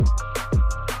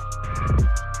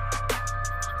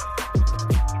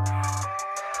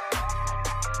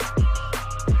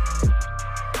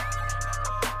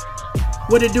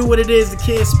What it do, what it is, the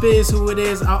kid Spiz, who it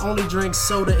is. I only drink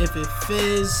soda if it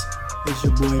fizz. It's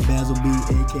your boy Basil B,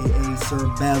 a.k.a. Sir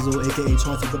Basil, a.k.a.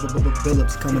 Chauncey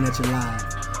Phillips, coming at you live.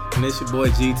 And it's your boy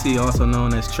GT, also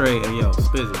known as Trey. And yo,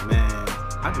 Spizzy, man,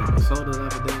 I drank a soda the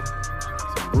other day.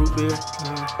 Some root beer.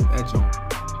 That joint.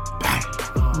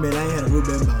 Bang. Man, I ain't had a root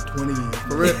beer in about 20 years.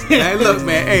 For real. Hey, look,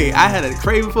 man. Hey, I had a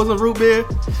craving for some root beer.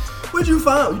 What'd you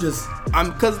find? Cause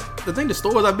the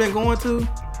stores I've been going to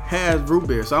has root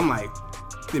beer. So I'm like,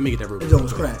 let me get that root beer. It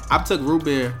was crack. I took root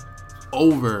beer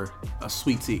over a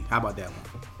sweet tea. How about that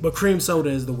one? But cream soda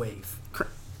is the wave.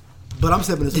 But I'm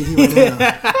sipping a sweet tea right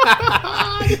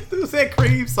now. Who said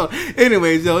cream soda?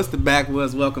 Anyways, yo, it's the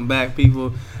Backwoods. Welcome back,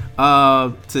 people.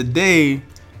 Today,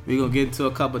 we're going to get into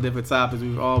a couple of different topics.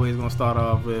 We're always going to start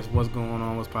off with what's going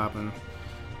on, what's popping,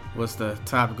 what's the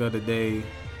topic of the day,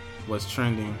 what's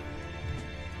trending.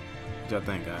 What y'all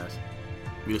think, guys?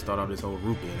 We just start off this whole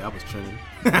root beer. That was trending.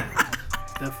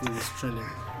 Definitely was trending.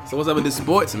 So what's up with the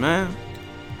sports, man?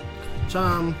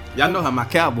 Y'all know how my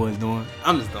Cowboys doing.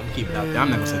 I'm just gonna keep it out there. I'm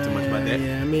not gonna say too much about that.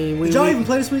 Yeah, I mean, Did y'all even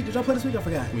play this week? I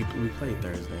forgot. We played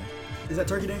Thursday. Is that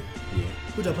Turkey Day? Yeah.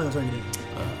 Who'd y'all play on Turkey Day?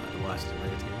 The Washington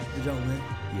Redskins. Did y'all win?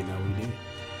 You know we did.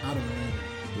 I don't know.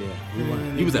 Yeah, we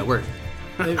won. He was at work.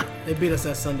 They beat us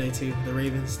that Sunday too. The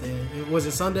Ravens. Was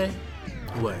it Sunday?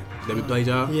 What? Did we play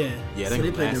y'all? Yeah. Yeah. So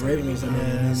they played the Ravens.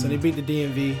 Yeah. So they beat the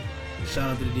DMV.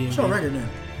 Shout out to the DMV. What's your record now?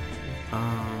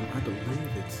 I believe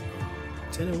it's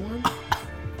 10-1.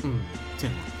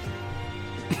 10.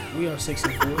 We are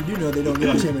 6-4. You know they don't give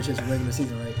out championships in regular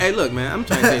season, right? Hey, look, man. I'm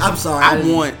trying to say I'm sorry. I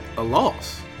want a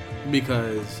loss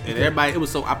because everybody. It was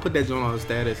so. I put that joint on the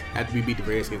status after we beat the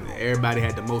Redskins. And everybody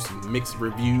had the most mixed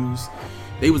reviews.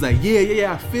 They was like,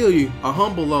 yeah. I feel you. A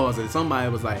humble loss, and somebody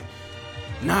was like,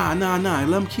 Nah. Let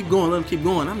them keep going. I'm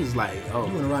just like, oh.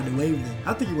 You want to ride the wave then?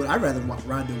 I think you would. I'd rather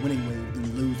ride the winning wave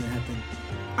than lose and have to.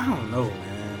 I don't know,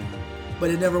 man. But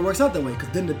it never works out that way because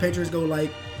then the Patriots go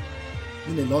like,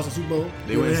 then they lost the Super Bowl.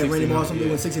 They went 16-0. Randy Moss, they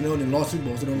went 16-0 and then lost Super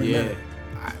Bowl, so it don't really matter.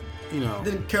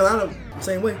 Then Carolina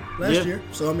same way last year.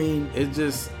 So I mean, it's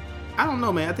just, I don't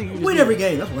know, man. I think you just win every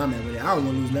game. That's what I'm at with it. I don't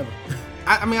want to lose never.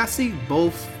 I mean, I see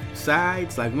both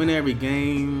sides, like win every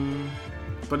game,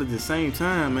 but at the same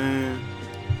time, man.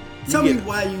 Tell me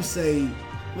why you say,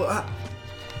 well,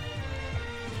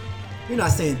 you're not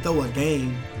saying throw a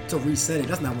game to reset it.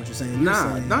 That's not what you're saying.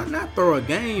 Not throw a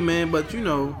game, man. But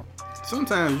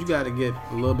sometimes you got to get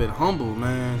a little bit humble,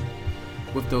 man,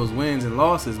 with those wins and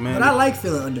losses, man. But I like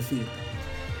feeling undefeated.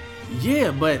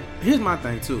 Yeah, but here's my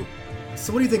thing too.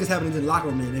 So what do you think is happening in the locker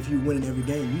room then if you win in every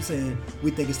game? You saying we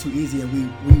think it's too easy and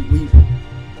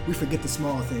we forget the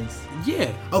small things.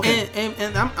 Yeah. Okay.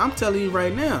 And I'm telling you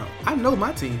right now, I know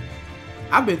my team.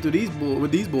 I've been through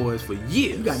with these boys for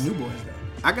years. You got new boys though.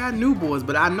 I got new boys,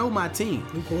 but I know my team.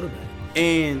 New quarterback.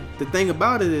 And the thing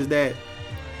about it is that,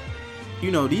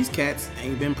 these cats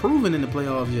ain't been proven in the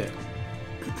playoffs yet.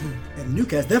 And new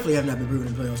cats definitely have not been proven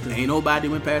in the playoffs. Ain't nobody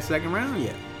went past second round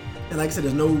yet. And like I said,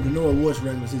 there's no awards for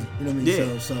regular season. You know what I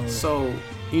mean? Yeah. So,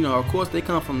 of course they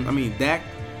come from, Dak,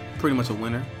 pretty much a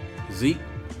winner. Zeke,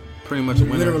 pretty much a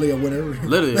winner. Literally a winner.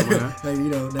 Literally a winner.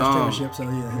 That's championship, so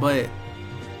yeah. But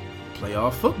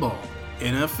playoff football,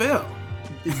 NFL.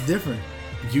 It's different.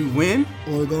 You win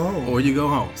or go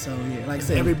home. So yeah, like I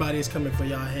said, everybody is coming for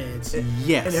y'all heads.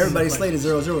 Yes. And everybody's slated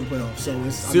 0-0 in the playoffs. So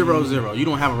it's 0-0. You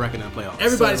don't have a record in the playoffs.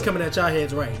 Everybody's coming at y'all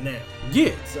heads right now.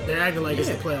 Yeah. So they're acting like it's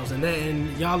the playoffs,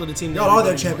 and y'all are the team. Y'all are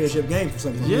their championship game for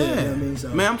something. Yeah. You know what I mean? So,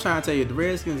 man, I'm trying to tell you, the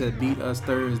Redskins that beat us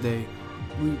Thursday.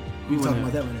 We talking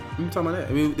about that right now. We talking about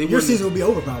that. Your season will be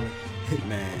over probably.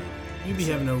 Man, you be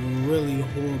having a really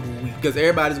horrible week because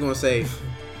everybody's gonna say,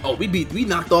 "Oh, we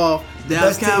knocked off the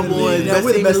Dallas Cowboys, best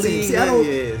team in the league." See,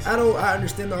 I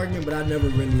understand the argument, but I never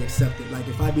really accept it. Like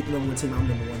if I beat the number one team, I'm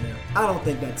number one now. I don't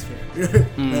think that's fair.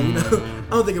 I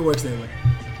don't think it works that way.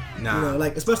 Nah.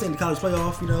 Like especially in the college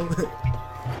playoff,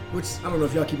 which I don't know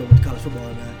if y'all keep up with college football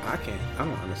or not. I can't. I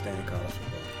don't understand college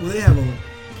football. Well, they have a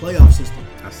playoff system.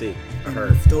 I see. I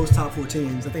heard. Those top 4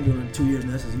 teams, I think they're in 2 years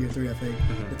now. This is year 3, I think.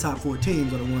 Mm-hmm. The top 4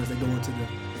 teams are the ones that go into the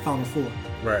Final 4.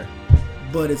 Right.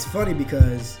 But it's funny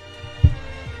because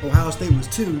Ohio State was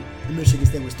 2 and Michigan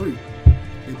State was 3.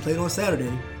 They played on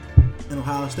Saturday, and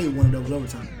Ohio State won in double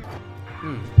overtime.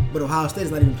 But Ohio State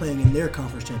is not even playing in their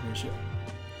conference championship.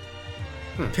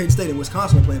 Penn State and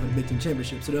Wisconsin are playing for the Big Ten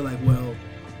championship. So they're like, well,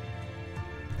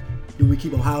 do we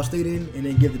keep Ohio State in and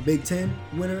then give the Big Ten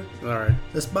winner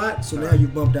the spot? So now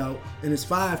you've bumped out, and it's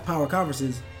 5 power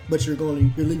conferences, but you're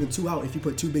leaving 2 out if you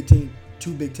put 2 Big Ten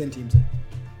teams in.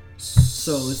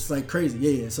 So it's like crazy.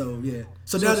 Yeah. So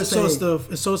now they're saying it's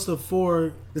the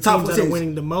four the top teams four that are teams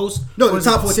winning the most. No, or the is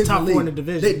top it four teams top in the four in league. the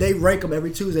division. They rank them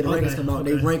every Tuesday. The rankings come out.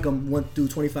 Okay. They rank them 1 through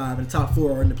 25, and the top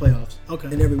 4 are in the playoffs. Okay.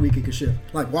 And every week it could shift.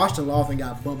 Like Washington often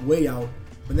got bumped way out,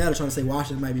 but now they're trying to say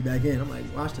Washington might be back in. I'm like,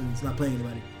 Washington's not playing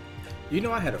anybody. You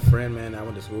know, I had a friend, man, I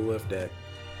went to school with that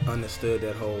understood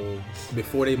that whole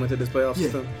before they went to this playoff Yeah.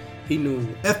 system. He knew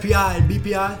FPI and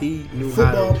BPI. he knew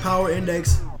Football how to, Power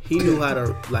Index. he knew how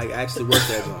to like actually work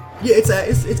that joint. Yeah,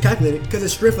 it's calculated because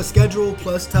it's strength of schedule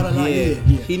plus title. Yeah.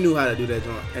 He knew how to do that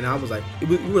joint, and I was like,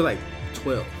 we were like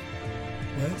 12.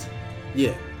 What?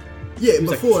 Yeah, Yeah, was like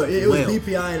before it was 12.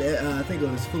 BPI and I think it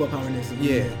was Football Power Index.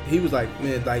 yeah. He was like,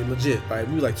 man, like legit. Like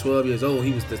we were like 12 years old.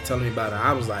 He was just telling me about it.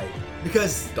 I was like,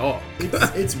 Because dog.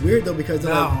 it's weird though because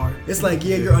they're Not like, hard. it's like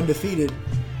you're undefeated,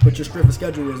 but your strength of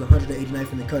schedule is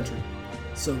 189th in the country.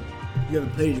 So you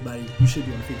haven't played anybody, you should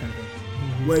be undefeated kind of thing.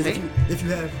 Whereas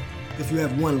if you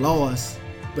have one loss,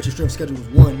 but your strength of schedule is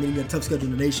 1, meaning you got a tough schedule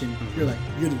in the nation, you're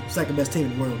the second best team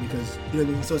in the world because you know what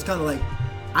I mean. So it's kind of like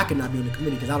I could not be on the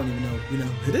committee because I don't even know. You know,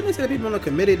 Didn't they say people on the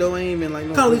committee though ain't even like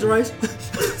no. Condoleezza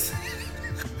Rice,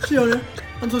 she on there.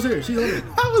 I'm so serious. She's on there.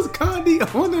 I was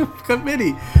Condi on the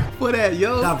committee for that,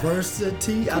 yo.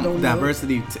 Diversity, I don't know.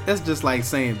 Diversity. That's just like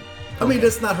saying. I mean,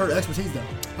 that's not her expertise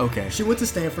though. Okay. She went to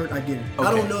Stanford. I get it. I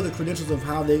Okay. don't know the credentials of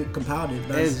how they compiled it.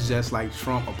 But It's just like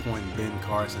Trump appointing Ben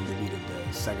Carson to be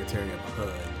the secretary of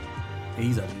HUD.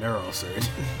 He's a neurosurgeon.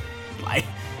 Like,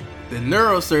 the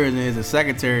neurosurgeon is the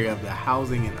secretary of the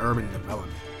Housing and Urban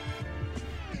Development.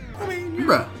 I mean,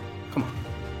 bruh, come on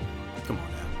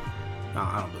now. No,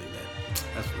 I don't believe that.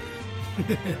 That's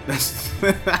weird. That's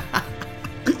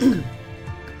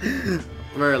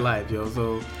very life, yo.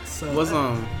 So what's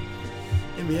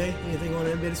NBA? Anything on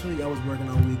the NBA this week? I was working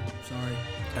all week. Sorry.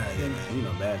 Yeah, man, you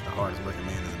know Bad's the hardest working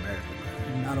man in America,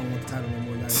 man. I don't want the title no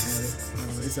more. Y'all just want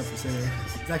it. It's up for sale.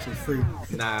 It's actually free.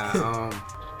 Nah,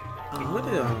 what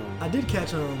did I did catch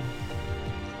some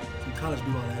college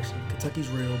b-ball action. Kentucky's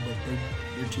real, but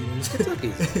they're cheaters.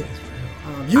 Kentucky's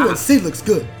UNC looks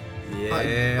good.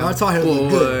 Yeah, our Tar Heels look boy.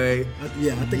 good.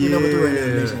 Yeah, I think we're number 3 right now in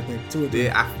the nation. I think 2 or 3.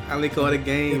 Yeah, I only caught a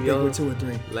game, yo. We're 2 or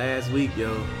 3. Last week,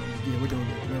 yo. Yeah, we're doing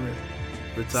good. Remember,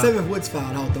 We're top. Seventh Woods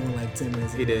fouled out throwing like 10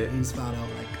 minutes. He did. He was fouled out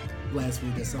like last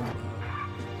week at some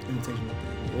invitational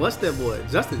thing. What's that boy?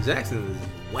 Justin Jackson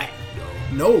is whack,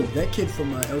 yo. No, that kid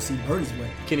from LC Bird is wet.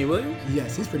 Kenny Williams?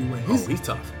 Yes, he's pretty wet. He's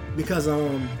tough. Because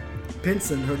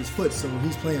Pinson hurt his foot, so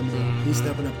he's playing more. Mm-hmm. He's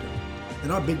stepping up there.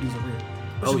 And our big dudes are real.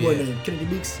 What's Oh, your boy yeah. name? Kennedy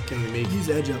Meeks? Kennedy Meeks. He's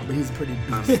edge up, but he's a pretty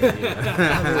beast.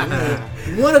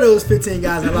 Yeah. One of those 15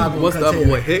 guys in locker room. What's the other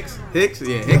boy? Hicks? Hicks?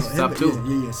 Yeah, Hicks is tough too.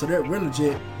 Yeah. So we're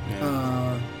legit.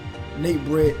 Yeah. Nate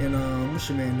Britt and what's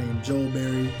your man name? Joel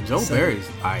Berry. Joe So- Barry's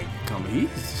coming.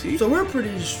 So we're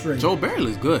pretty straight. Joe Barry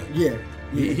looks good. Yeah.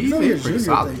 He's only a pretty junior,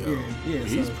 solid, I think. yo. Yeah.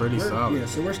 He's pretty we're- solid. Yeah,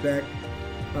 so we're stacked.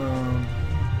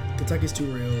 Kentucky's too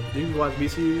real. Did you watch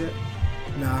BCU yet?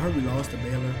 Nah, I heard we lost to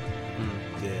Baylor.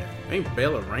 Yeah. Ain't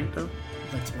Baylor ranked though?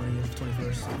 Like 20th,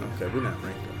 21st. Okay, we're not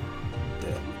ranked though.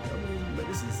 Yeah. I mean, but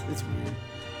it's weird.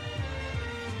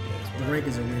 Yeah, The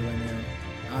rankings are weird right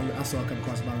now. I saw it come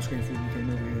across the bottom screen before we came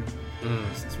over here.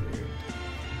 It's weird.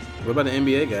 What about the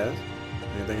NBA guys?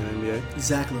 Anything in the NBA?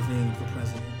 Zach LaVine for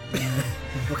president.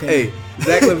 Okay. Hey,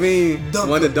 Zach LaVine Dunk.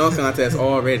 won the dunk contest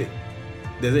already.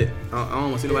 That's it. I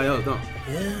don't want to see nobody else dunk.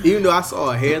 Yeah. Even though I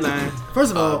saw a headline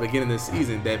First of all, beginning of the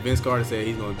season that Vince Carter said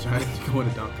he's going to try to go in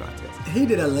the dunk contest. he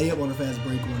did a layup on a fast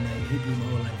break one night. He blew my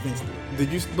whole like Vince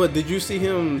did. Did you see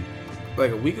him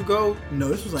like a week ago? No,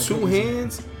 this was like Two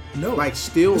hands, No, like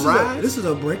still this rise. This was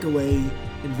a breakaway,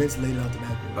 and Vince laid it out the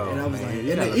backboard. Oh, and I was man, like,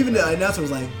 you and gotta- then even the announcer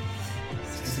was like,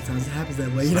 sometimes it happens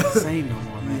that way, you know. It's not the same no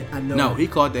more, man. Yeah, I know. No, he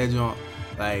caught that joint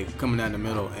like coming down the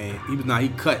middle, and he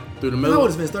cut through the How middle. old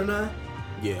is Vince? 39.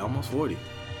 Yeah, almost 40.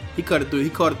 He cut it through. He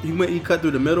cut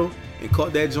through the middle and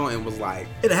caught that joint and was like,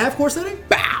 In a half court setting?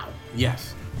 bow.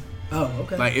 Yes. Oh,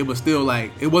 okay. Like it was still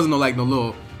like it wasn't no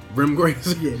little rim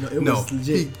grace. Yeah, no, it was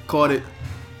legit. He caught it,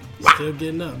 Still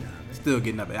getting up. still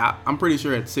getting up. I'm pretty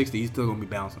sure at 60 he's still gonna be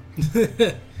bouncing.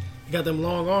 You got them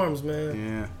long arms, man.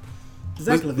 Yeah.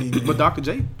 Zach LaVine. But Dr.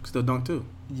 J still dunked too.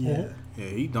 Yeah. Yeah,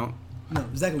 he dunked. No,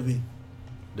 Zach LaVine.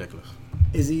 Ridiculous.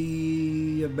 Is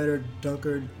he a better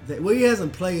dunker? Well, he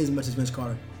hasn't played as much as Vince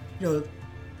Carter. You know,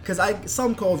 because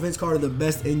some call Vince Carter the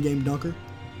best in-game dunker.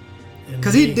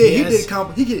 Because he did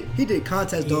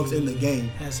contest dunks in the game.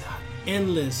 Has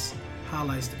endless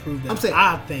highlights to prove that. I'm saying,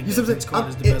 I think you that see what Vince I'm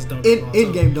Carter's the saying? best dunker. of all time.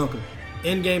 In-game dunker.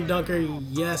 In-game dunker,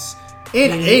 yes.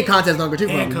 And contest dunker too,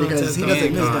 And probably, because contest he dunker. doesn't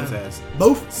And miss that. contest.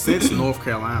 Both. Since North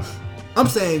Carolina. I'm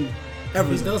saying ever.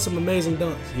 He's done some amazing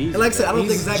dunks. And like I said, I don't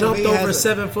think He's Zach jumped LaVine over has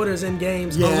 7-footers in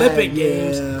games, Yeah, Olympic yeah.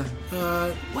 games.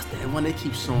 What's that one they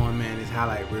keep showing, man? His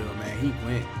highlight reel, man. He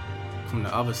went from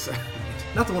the other side.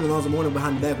 Not the one that was the morning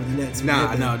behind the back with the Nets. No.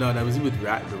 That was with the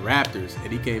Raptors,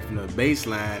 and he came from the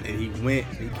baseline, and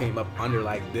he came up under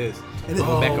like this, And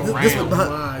and back this around. one behind-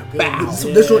 My Bow. goodness.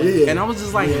 This one, yeah. And I was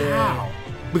just like, Yeah. how?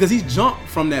 Because he jumped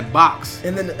from that box.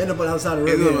 And then end up on the outside of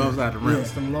the And rim. then outside the rim.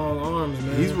 Some long arms,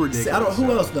 man. He's ridiculous. See, I don't.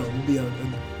 Who else though would be like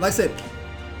I said?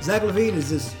 Zach LaVine is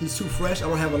just he's too fresh. I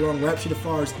don't have a long rap sheet as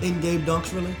far as in-game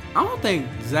dunks really. I don't think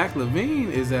Zach LaVine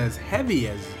is as heavy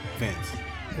as Vince.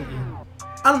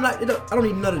 I don't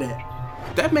need none of that.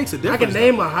 That makes a I difference. can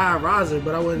name a high riser,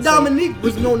 but I wouldn't. Dominique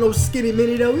was no skinny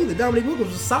mini though either. Dominique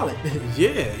Wilkins was solid.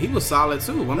 Yeah, he was solid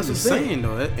too. I'm That's just what I'm saying. saying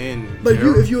though. And But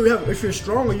if you're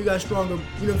stronger, you got stronger.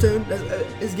 You know what I'm saying?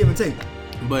 It's give and take.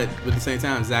 but at the same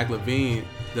time, Zach LaVine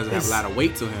doesn't have a lot of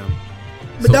weight to him.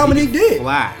 But so Dominique he can did.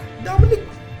 fly. Dominique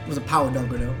was a power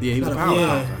dunker though. Yeah, he was a Not power yeah.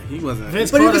 dunker. He wasn't.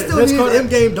 Vince But he Carter- was still Vince an Carter-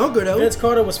 in-game dunker though. Vince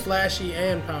Carter was flashy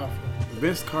and powerful.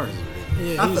 Vince Carter's ridiculous.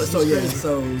 Yeah, I thought so. he's Yeah. crazy.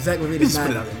 So Zach LaVine He's is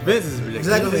spit it not. out. Vince is ridiculous.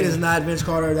 Zach LaVine is not Vince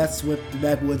Carter. That's what the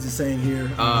backwoods is saying here.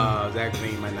 Zach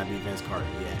LaVine might not be Vince Carter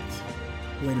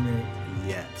yet. Wait a minute.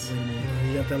 Yet. Wait a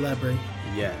minute. You have to elaborate.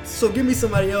 Yet. So give me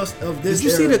somebody else of this. Did you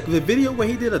see era. the video where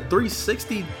he did a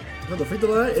 360 From the free throw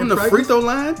line? from in the practice? free throw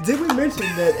line? Did we mention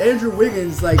that Andrew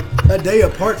Wiggins, like a day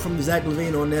apart from Zach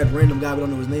LaVine on that random guy we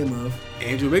don't know his name of?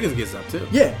 Andrew Wiggins gets up too.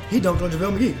 Yeah, he dunked on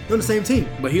JaVale McGee. They're on the same team.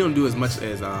 But he don't do as much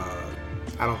as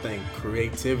I don't think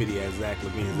creativity as Zach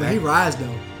LaVine. But he rise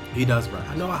though. He does I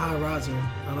rise. know a high riser.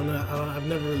 I don't know. I've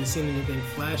never really seen anything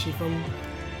flashy from him.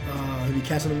 He be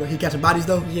catching them. He catching bodies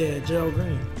though Yeah, Gerald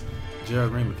Green.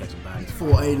 Gerald Green be catching bodies for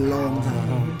a long time.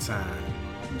 long time.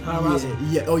 High riser.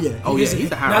 Yeah. Oh yeah. Oh yeah,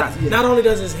 he's a high Not, riser. not only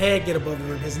does his head get above the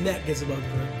rim, his neck gets above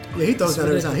the rim. Yeah. He throws It's down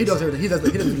every time. He does ridiculous.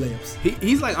 everything. He doesn't do layups.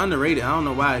 He's like underrated. I don't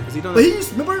know why, because he don't. But he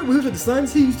used remember when he was with the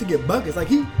Suns. He used to get buckets. Like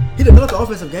he developed the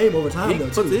offensive game over time though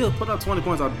too. he'll put up 20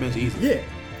 points off the bench easily. Yeah.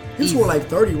 He Easy. scored like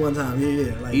 30 one time.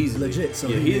 Yeah. Like Easily. legit. So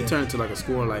yeah, he turned into like a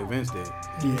scorer like Vince did.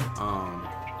 Yeah.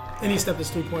 And he stepped his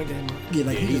 3-point game up. Yeah.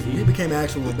 Like Yeah, he became an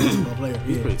actual basketball player.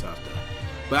 He's Yeah. pretty tough though.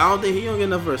 But I don't think he don't get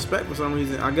enough respect for some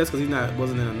reason. I guess because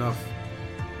wasn't in enough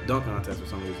dunk contests for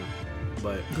some reason.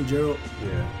 But Who, Gerald?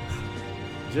 yeah,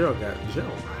 Gerald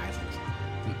rises.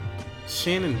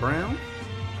 Shannon Brown.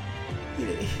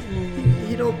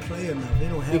 He don't play enough. He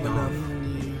don't have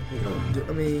enough.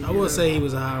 I mean, I will say he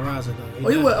was a high riser though. Oh,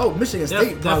 he was. Oh, Michigan State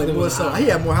probably definitely was. was So high. he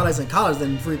had more highlights in college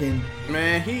than freaking.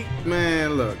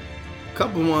 Man, look,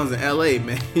 couple ones in L.A.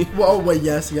 Man. Well, oh wait,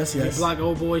 yes. He blocked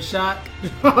old boy shot.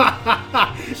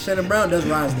 Shannon Brown does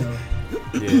rise though.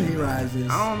 Yeah. He rises.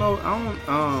 I don't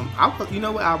know. You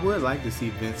know what? I would like to see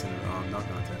Vince in the dunk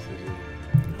contest this year.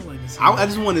 I like to see I that.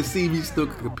 just want to see if he still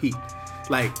can compete.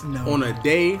 Like No. on a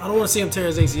day. I don't want to see him tear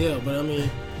his ACL, but I mean,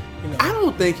 you know. I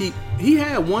don't think he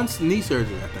had one knee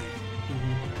surgery. I think,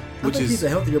 I which think he's is a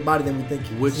healthier body than we think.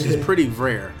 he which is pretty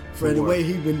rare. for the what- way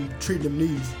he been treating them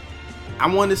knees. I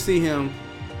want to see him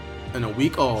in a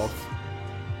week off,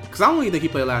 because I don't even think he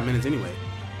played a lot of minutes anyway.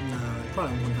 Nah,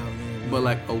 probably one half game. But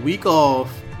like a week off,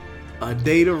 a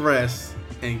day to rest,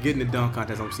 and getting the dunk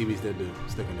contest on CB still do.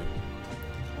 Sticking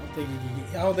to.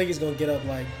 I don't think he's gonna get up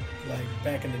like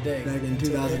back in the day. back in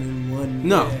 2001.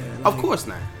 No, Yeah, of like- course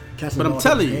not. catching But the I'm ball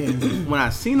telling with his you, hands. when I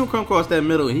seen him come across that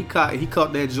middle and he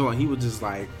caught that joint, he was just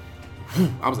like,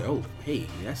 I was like, oh, hey,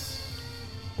 that's.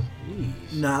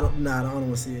 Jeez. Nah, I don't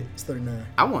want to see it. It's 39.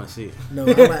 I want to see it. No,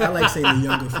 I like seeing the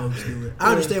younger folks do it.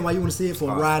 I understand why you want to see it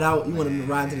for a ride out. You want them to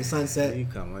ride into the sunset. You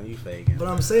come on, you faking. But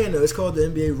I'm saying though, it's called the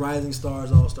NBA Rising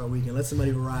Stars All Star Weekend. Let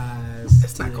somebody rise.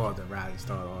 It's not called the Rising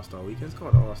Star All-Star Weekend. It's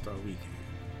called the All-Star Weekend.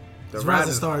 The It's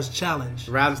Rising Stars Challenge.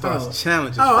 The Rising Stars Oh.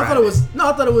 Challenge is Oh, I thought it was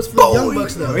I thought it was for the young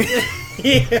bucks though.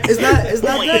 It's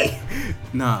not that.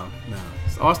 No.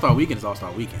 It's All-Star Weekend is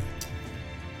All-Star Weekend.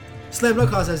 Slam dunk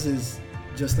contest is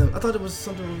just slam. I thought it was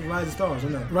something with Rising Stars or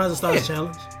not. Rising Stars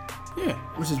Challenge. Yeah.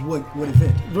 Which is what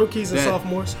event? Rookies and That-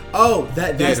 sophomores. Oh,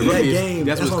 that Yeah, the that rookies. game.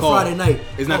 That's what on it's called. Friday night.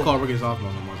 It's not Oh. called Rookie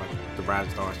Sophomore no more. It's like the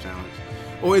Rising Stars Challenge.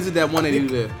 Or is it that one they do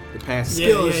the passes? Yeah,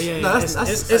 Skills. yeah. No, that's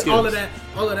it's skills. all of that.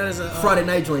 All of that is a Friday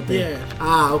night joint thing. Yeah.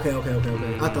 Ah, okay.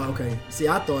 I thought okay. See,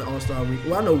 I thought All Star Week.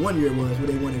 Well, I know one year it was where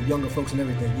they wanted younger folks and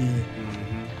everything. Yeah.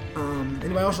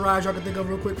 Anybody else rise y'all can think of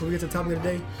real quick before we get to the topic of the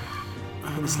day?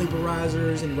 Any sleeper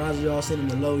risers? Any risers y'all sitting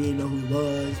in the low? You didn't know who he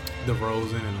was.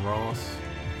 DeRozan and Ross.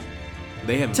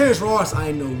 They have. Terrence Ross,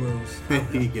 I know Rose.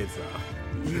 He gets off.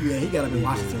 Yeah, he got up in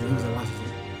Washington. He was in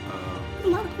Washington. A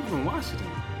lot of people from Washington.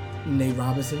 Nate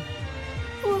Robinson.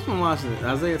 Who else from Washington?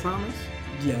 Isaiah Thomas.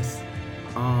 Yes.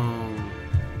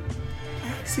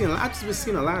 I've just been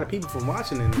seeing a lot of people from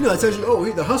Washington. You know, it tells you, oh,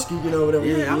 he's the Husky, you know, whatever.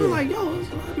 Yeah, I was like, yo, there's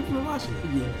a lot of people from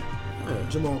Washington. Yeah.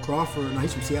 Jamal Crawford. No,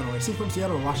 he's from Seattle. Is he from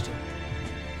Seattle or Washington?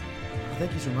 I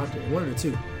think he's from out there. One of the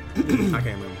two. I can't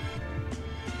remember.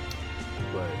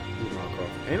 But Jamal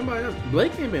Crawford. Ain't nobody else.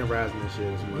 Blake ain't been rising this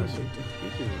year as much. He's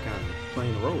just kind of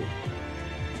playing the role.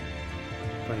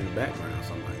 Playing the background,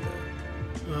 something like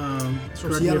that.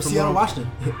 From Seattle,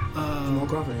 Washington. Jamal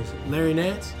Crawford is. Larry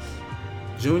Nance.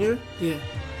 Junior? Yeah.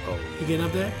 Oh, You getting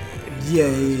up there? Yeah,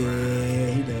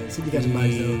 he does. He catches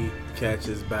bodies, though.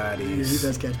 Catches bodies. Yeah, he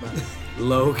does catch bodies.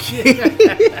 Low key.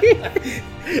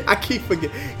 I keep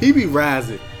forgetting. He be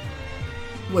rising.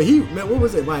 Well, what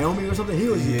was it, Wyoming or something? He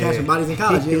was catching bodies in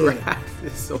college. Yeah.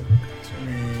 So,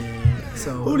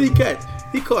 so who did he catch?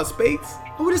 He caught Spates.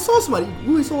 Oh, we just saw somebody.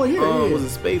 We saw it here. Was it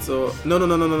Spates or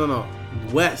no?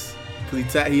 West.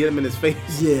 Because he hit him in his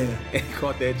face. Yeah. And he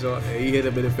caught that joint. And he hit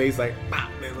him in the face like, pop.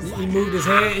 He moved his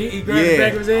head. He grabbed the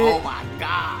back of his head. Oh my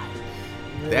God.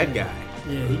 Yeah. That guy.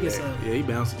 Yeah, he gets up. Yeah, he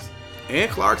bounces.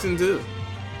 And Clarkson too.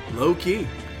 Low key.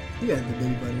 He got the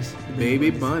baby bunnies. Baby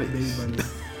bunnies.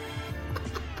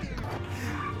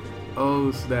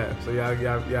 Oh snap! So y'all.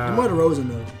 DeMar DeRozan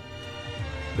though.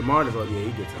 DeMar DeRozan, yeah,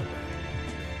 he gets up there.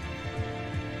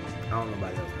 I don't know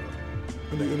nobody else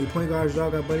though. Any point guards y'all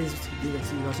got buddies?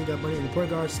 Y'all see got money? Any point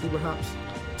guards? Sleeper hops?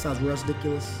 Besides Russ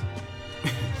Ridiculous.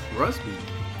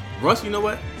 Russ, you know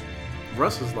what?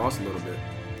 Russ has lost a little bit.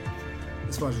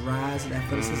 As far as rise and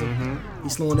athleticism,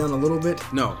 he's slowing down a little bit.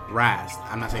 No, rise.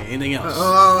 I'm not saying anything else.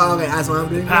 Okay, that's what I'm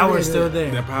doing. Power's still there.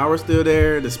 The power's still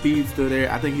there. The speed's still there.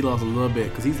 I think he lost a little bit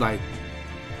because he's like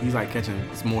catching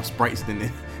more sprites than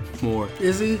more.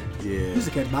 Is he? Yeah. He used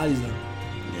to catch bodies though.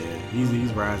 Yeah,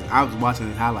 he's rising. I was watching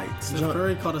his highlights. Steph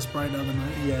Curry caught a sprite the other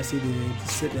night. Yes, he did.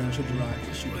 Just sit down, shoot the rock,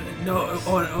 shoot. No,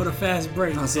 or the fast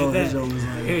break. I saw that. Was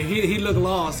like, he looked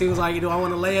lost. He was like, do I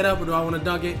want to lay it up or do I want to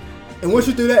dunk it? And once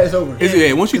you do that, it's over.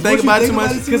 Once you think about it too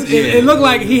much, because it looked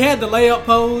like he had the layup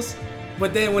pose,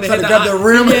 but then when it hit the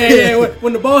rim,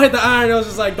 when the ball hit the iron, it was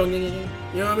just like, you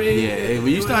know what I mean? Yeah,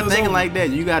 when you start thinking like that,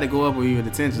 you got to go up with your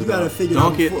attention. You got to figure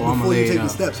dunk it out it or I'm gonna lay you it take up. the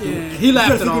steps. Yeah, he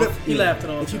laughed it off. He laughed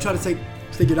it off. If you try to stick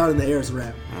it out in the air, it's a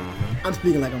wrap. I'm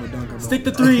speaking like I'm a dunker. Stick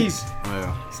the threes.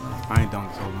 Well, I ain't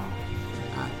dunked so long.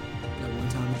 That one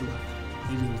time with the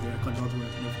AJ was there. I caught all the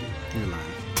rest. You're lying.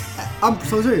 I'm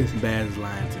so serious. Bad is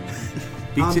lying to me.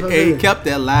 He kept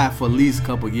that lie for at least a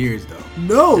couple years though.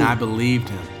 No. And I believed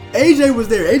him. AJ was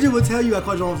there. AJ would tell you I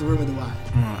caught you off the rim at the Y.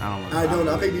 I don't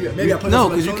know. Maybe I put no,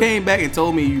 because you came back and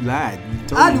told me you lied.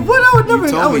 I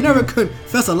would never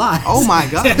confess a lie. Oh my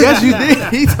God! Yes, you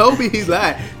did. He told me he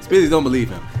lied. Spizzy don't believe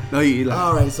him. No, he lied.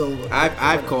 All right, so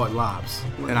I've caught lobs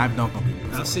and I've dunked on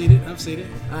people. I've seen it.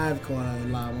 I've caught a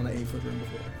lob on an 8-foot rim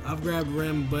before. I've grabbed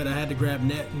rim, but I had to grab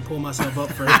net and pull myself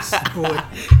up first.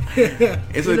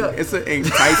 It's an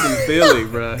enticing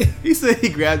feeling, bro. He said he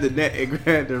grabbed the net and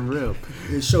grabbed the rim.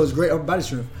 It shows great upper body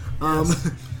strength. Yes.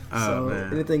 So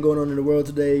man. Anything going on in the world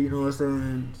today? You know what I'm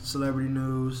saying? Celebrity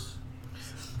news.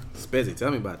 Spezzy,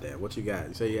 tell me about that. What you got?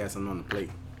 You say you had something on the plate.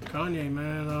 Kanye,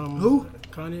 man. Who?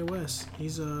 Kanye West.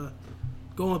 He's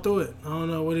going through it. I don't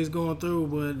know what he's going through,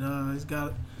 but he's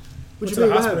got. He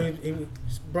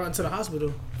was brought into the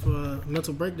hospital for a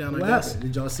mental breakdown. What happened?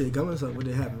 Did y'all see it coming? What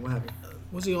did happen? What happened?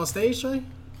 Was he on stage, Trey?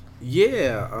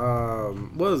 Yeah.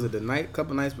 What was it?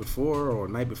 Couple nights before or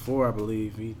night before, I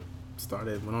believe he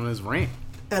went on his rant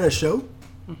at a show.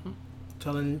 Mm-hmm.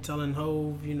 Telling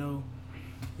Hov,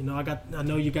 I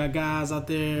know you got guys out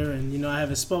there, and I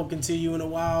haven't spoken to you in a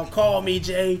while. Call me,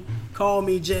 Jay. Oh,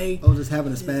 just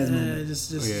having a spasm. Yeah,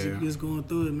 just going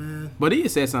through it, man. But he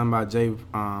said something about Jay,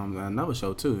 another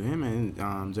show too. Him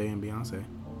and Jay and Beyonce.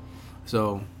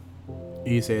 So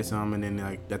he said something, and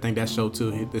then I think that show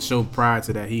too. The show prior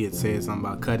to that, he had said something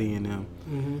about Cudi and them.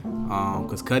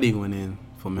 Because Cudi went in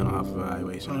for mental health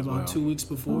evaluation. Probably about 2 weeks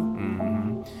before.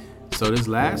 Mm-hmm. So this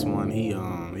last one, he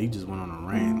just went on a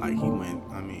rant. Like he went,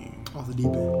 off the deep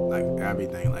end. Like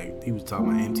everything. Like he was talking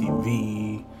about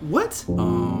MTV. What?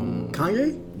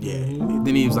 Kanye? Yeah.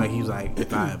 Then he was like,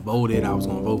 if I had voted, I was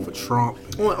gonna vote for Trump.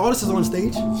 All this is on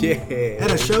stage? Yeah.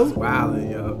 At a show? Wow,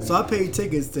 yo. So I paid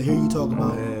tickets to hear you talk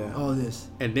about all this.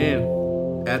 And then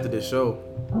after the show,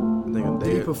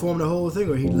 did he perform the whole thing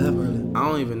or he left early? I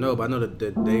don't even know, but I know that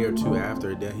the day or two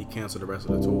after that he canceled the rest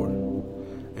of the tour.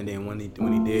 And then when he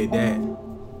did that,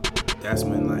 that's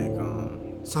when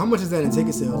So how much is that in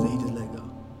ticket sales that he just let go?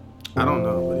 I don't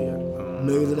know, but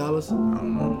millions of dollars? I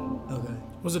don't know. Okay.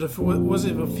 Was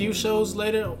it a few shows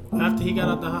later after he got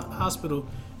out the hospital?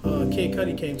 Kid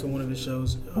Cudi came to one of his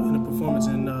shows in a performance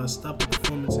and stopped the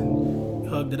performance and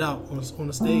hugged it out on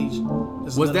the stage.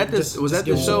 Was that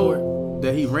the show?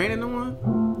 That he ran into one?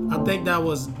 I think that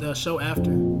was the show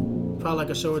after. Probably like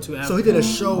a show or two after. So he did a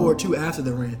show or two after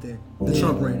the rant then. The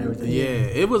Trump rant and everything. Yeah,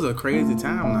 it was a crazy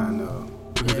timeline though.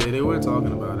 Because they were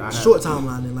talking about it. Short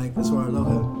timeline then, like as far as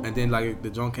okay. And then like the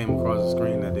joint came across the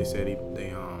screen that they said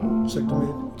they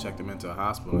checked him into a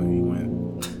hospital and he went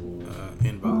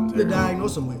involuntary. They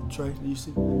diagnosed him with, Trey. Did you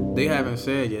see? They haven't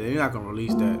said yet. They're not gonna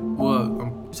release that. Well,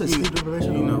 you said sleep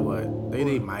deprivation. You know what?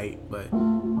 They might, but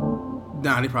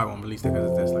they probably won't release that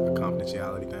because that's like a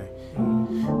confidentiality thing.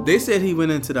 Mm-hmm. They said he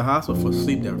went into the hospital for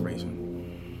sleep deprivation.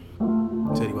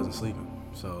 Said he wasn't sleeping.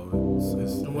 So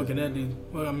and what can that do?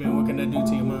 Well, I mean, what can that do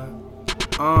to your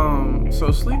mind?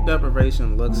 So sleep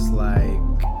deprivation looks like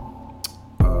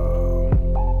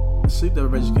sleep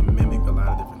deprivation can mimic a lot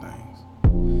of different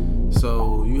things.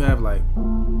 So you have like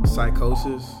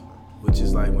psychosis, which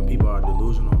is like when people are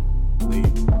delusional. They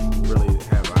really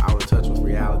have an outer touch with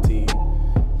reality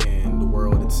and the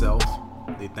world itself.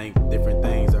 They think different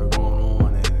things are going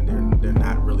on and they're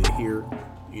not really here.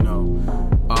 You know,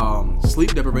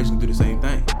 sleep deprivation can do the same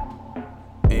thing.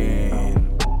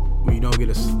 And when you don't get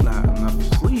not enough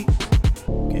sleep,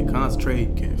 you can't concentrate,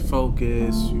 you can't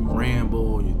focus, you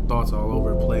ramble, your thoughts all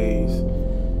over the place.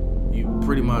 You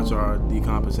pretty much are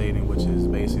decompensating, which is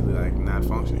basically like not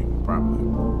functioning properly.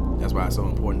 That's why it's so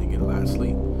important to get a lot of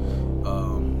sleep,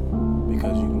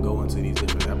 because you can go into these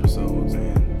different episodes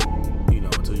and, you know,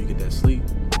 until you get that sleep.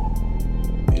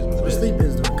 Sleep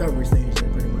is the recovery stage,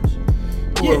 pretty much.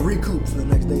 Or recoup for the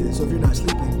next day. So if you're not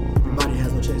sleeping, your body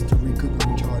has no chance to recoup and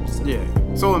recharge. So.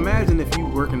 Yeah. So imagine if you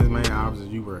working as many hours as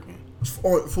you working.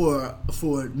 For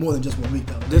more than just 1 week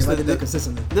though. Just like that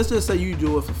consistently. Let's just say you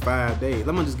do it for 5 days.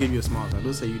 Let me just give you a small time.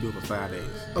 Let's say you do it for 5 days.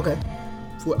 Okay.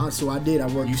 So I did. I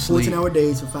worked 14-hour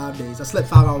days for 5 days. I slept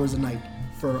 5 hours a night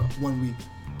for 1 week.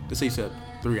 Let's say you slept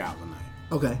 3 hours a night.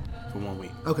 Okay. For 1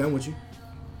 week. Okay, I'm with you.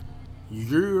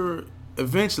 You're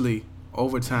eventually,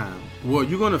 over time, well,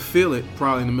 you're going to feel it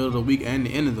probably in the middle of the week and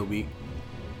the end of the week.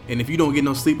 And if you don't get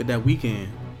no sleep at that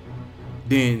weekend,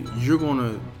 then you're going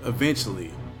to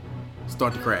eventually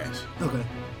start to crash. Okay.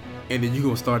 And then you're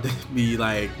going to start to be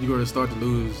like, you're going to start to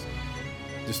lose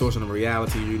distortion of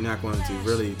reality. You're not going to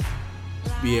really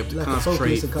be able to like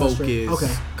concentrate, focus,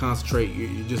 okay. Concentrate.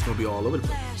 You're just going to be all over the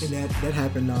place. And that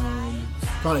happened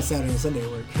probably Saturday and Sunday at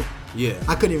work. Yeah.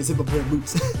 I couldn't even sit up a pair of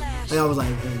boots. Like I was like,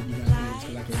 hey, you gotta do this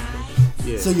because I can't focus.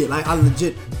 Yeah. So yeah, like I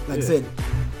legit, like I said,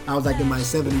 I was like in my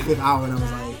 75th hour and I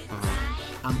was like,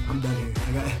 I'm done here.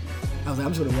 I was like,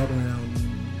 I'm just gonna walk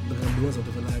around like I'm doing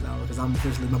something for the last hour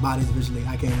because my body's officially,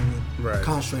 I can't even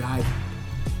concentrate.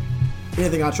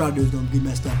 Anything I try to do is gonna be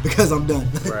messed up because I'm done.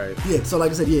 Right. Yeah. So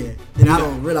like I said, yeah. And I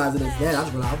don't realize that it's that. I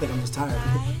just realize I think I'm just tired.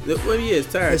 Well, yeah,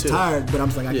 it's tired. It's tired, but I'm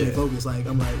just like I can't focus. Like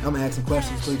I'm asking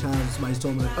questions 3 times. Somebody's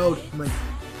told me like, I'm like,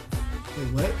 wait,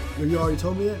 what? You already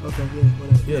told me that? Okay, yeah,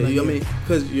 whatever. Yeah, like, I mean,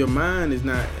 because your mind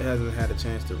hasn't had a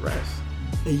chance to rest.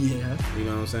 Yeah. You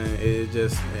know what I'm saying? It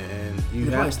just It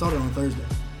probably started on Thursday.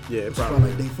 Yeah, it probably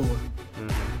like day 4.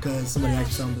 Because somebody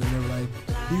asked you something and they were like,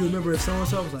 do you remember if so and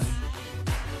so? I was like,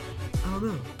 I don't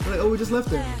know. They're like, we just left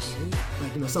there.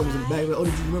 Like, something was in the back. Like,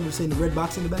 did you remember seeing the red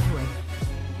box in the back? I'm like,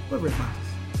 what red boxes?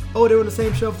 They were on the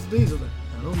same shelf as these. I was like,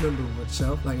 I don't remember what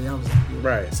shelf. Like, I was like,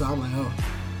 right. So I'm like,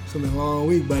 it's gonna be a long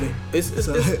week, buddy.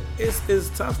 It's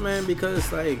tough, man,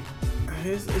 because like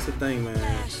it's the thing, man,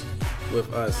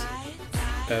 with us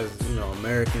as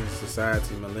American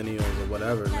society, millennials or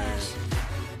whatever, man.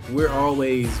 We're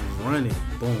always running,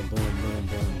 boom, boom, boom,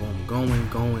 boom, boom, going,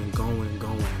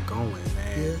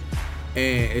 man. Yeah.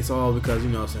 And it's all because,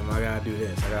 I'm saying, I gotta do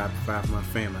this, I gotta provide for my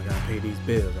family, I gotta pay these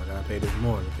bills, I gotta pay this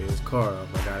mortgage, pay this car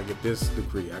off, I gotta get this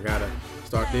degree, I gotta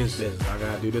start this business, I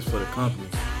gotta do this for the company.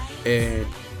 And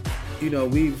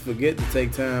we forget to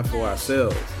take time for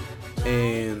ourselves.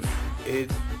 And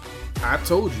I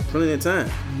told you plenty of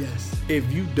times. Yes.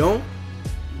 If you don't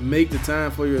make the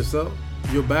time for yourself,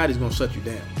 your body's gonna shut you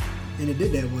down. And it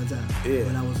did that one time. Yeah.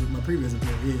 When I was with my previous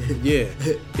employer. Yeah.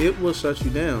 It will shut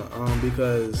you down.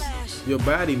 Because your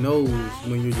body knows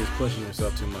when you're just pushing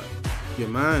yourself too much. Your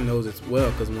mind knows it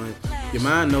well, because when your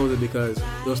mind knows it, because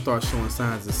you'll start showing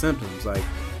signs and symptoms like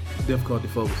difficulty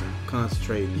focusing,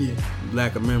 concentrating,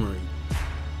 lack of memory,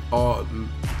 all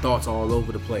thoughts all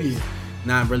over the place,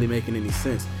 not really making any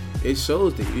sense. It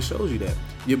shows you that.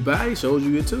 Your body shows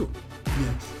you it too.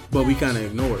 Yes. But we kind of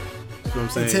ignore it. You know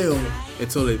what I'm saying?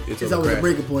 Until it's always a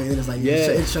breaking point, and it's like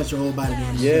it shuts your whole body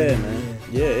down. Yeah, man.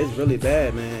 Yeah, it's really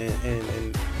bad, man.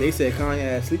 And they said Kanye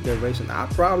had sleep deprivation.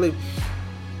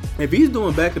 If he's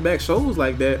doing back-to-back shows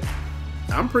like that,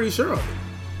 I'm pretty sure of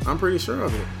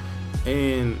it.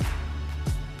 And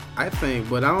I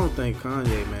don't think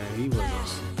Kanye, man, he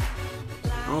was.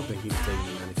 I don't think he was taking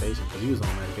the medication because he was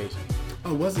on medication.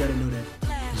 Oh, was he? I didn't know that.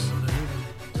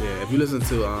 Yeah, if you listen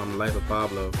to Life of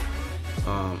Pablo,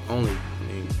 only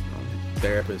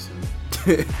therapists and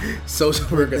social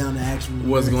workers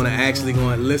was going to actually go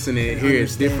and listen and hear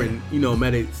different,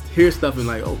 hear stuff and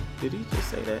like, oh, did he just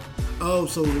say that? Oh,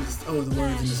 so the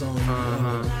words in the song.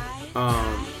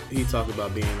 He talked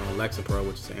about being on Lexapro,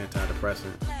 which is an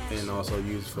antidepressant, and also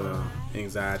used for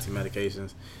anxiety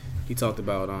medications. He talked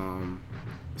about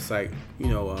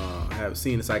have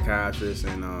seen a psychiatrist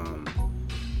and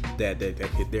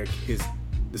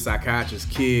the psychiatrist's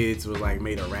kids was like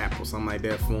made a rap or something like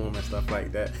that for him and stuff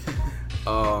like that.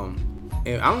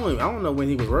 And I don't know when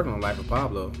he was working on Life of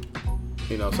Pablo.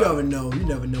 You never know. You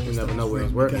never know where he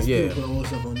was working. Because people put all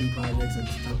stuff on new projects and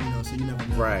stuff. So you never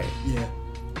know. Right. Yeah.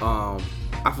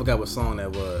 I forgot what song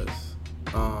that was.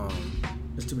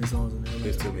 There's too many songs in there.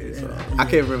 There's too many songs. I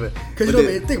can't remember. Because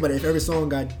think about it. If every song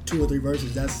got 2 or 3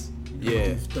 verses, that's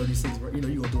 36. You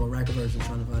gonna do a rack of verses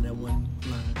trying to find that one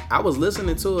line. I was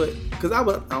listening to it because I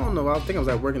don't know. I think I was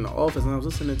at work in the office and I was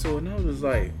listening to it and I was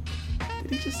like,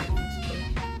 did he just say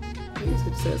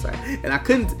this? And I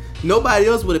couldn't. Nobody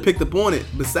else would have picked up on it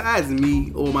besides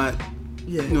me or my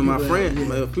friends,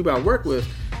 my people I work with.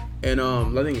 And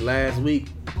I think last week,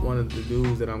 one of the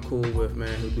dudes that I'm cool with,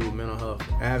 man, who do mental health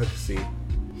advocacy,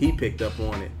 he picked up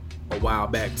on it a while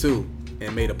back too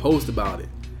and made a post about it.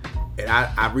 And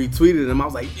I retweeted him. I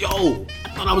was like, yo, I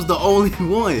thought I was the only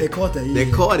one. They caught that.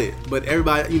 They caught it. But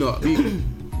everybody,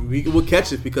 we'll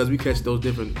catch it because we catch those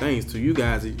different things. To you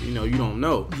guys, you don't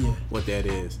know what that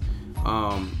is.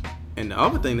 And the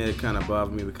other thing that kind of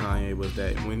bothered me with Kanye was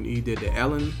that when he did the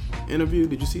Ellen interview,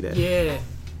 did you see that?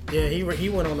 Yeah, he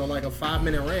went on like a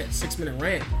 5-minute rant, 6-minute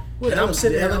rant. Wait, I'm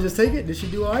sitting there. Did Ellen just take it? Did she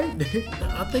do all right?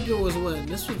 I think it was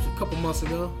this was a couple months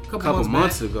ago. A couple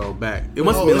months ago back. It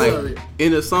must have been like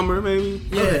in the summer, maybe.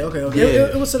 Yeah. Okay.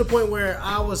 It was to the point where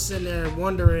I was sitting there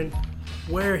wondering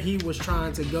where he was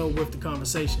trying to go with the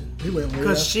conversation.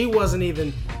 Because she wasn't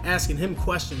even asking him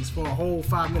questions for a whole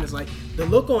 5 minutes. Like the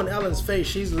look on Ellen's face,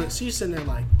 she's sitting there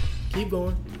like, keep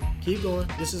going.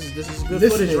 This is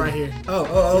good footage right here.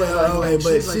 Okay.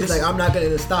 But she's like, I'm not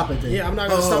gonna stop it. Then. Yeah, I'm not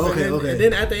gonna stop it. Okay. And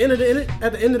then at the end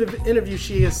of the interview,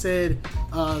 she has said,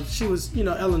 she was,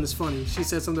 Ellen is funny. She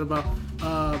said something about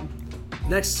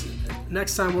next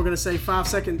time we're gonna say 5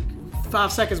 seconds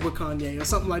with Kanye or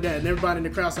something like that, and everybody in the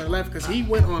crowd started laughing because he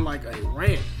went on like a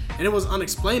rant, and it was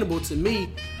unexplainable to me.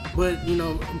 But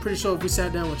I'm pretty sure if we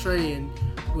sat down with Trey and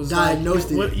was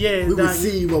diagnosed like, we would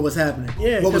see what was happening.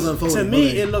 Yeah, what was unfolding. To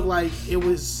me, it looked like it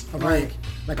was like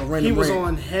a random he was rant.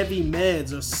 on heavy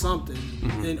meds or something,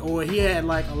 or he had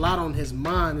like a lot on his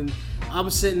mind. And I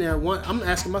was sitting there, I'm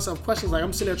asking myself questions. Like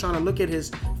I'm sitting there trying to look at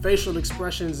his facial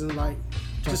expressions and like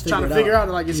just trying to figure out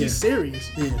like, is he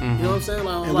serious? Yeah. You know what I'm saying?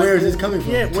 And where is this coming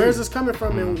from? Yeah, where is this coming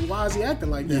from, and why is he acting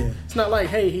like that? Yeah. It's not like,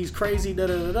 hey, he's crazy.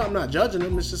 I'm not judging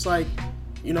him. It's just like,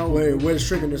 where's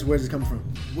triggering this? Where's it coming from?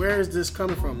 Where is this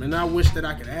coming from? And I wish that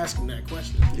I could ask him that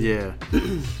question. Yeah,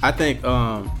 I think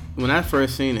when I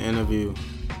first seen the interview,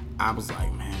 I was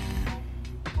like, man,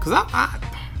 because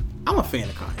I'm a fan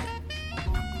of Kanye.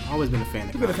 I've always been a fan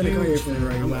of Kanye. I've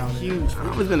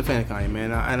always been a fan of Kanye,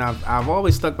 man, and I've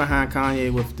always stuck behind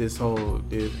Kanye with this whole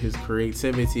his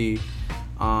creativity.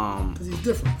 Because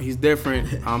he's different.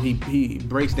 He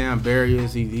breaks down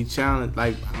barriers. He challenged.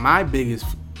 Like my biggest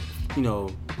thing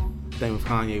with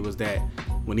Kanye was that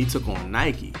when he took on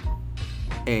Nike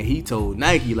and he told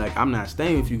Nike, like, I'm not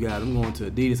staying with you guys, I'm going to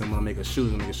Adidas, I'm gonna make a shoe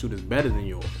that's better than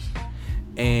yours.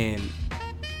 And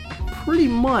pretty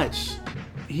much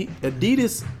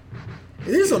Adidas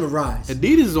is on the rise.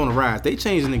 Adidas is on the rise. They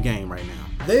changing the game right now.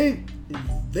 They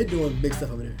doing big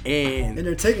stuff over there. And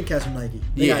they're taking cats from Nike.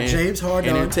 They got James Harden.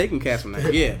 And they're taking cats from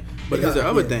Nike. Yeah. But here's the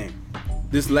other thing.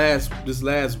 This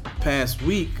past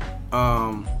week,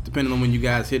 depending on when you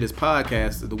guys hear this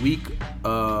podcast, the week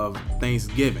of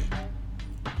Thanksgiving,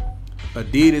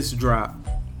 Adidas dropped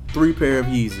 3 pair of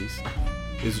Yeezys.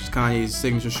 This is Kanye's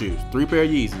signature shoes. 3 pair of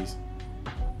Yeezys,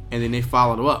 and then they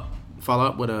followed up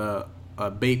with a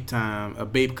Bape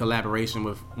collaboration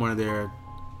with one of their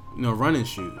running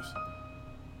shoes,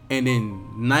 and then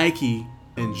Nike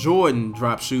and Jordan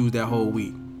dropped shoes that whole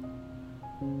week.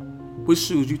 Which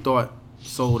shoes you thought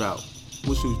sold out?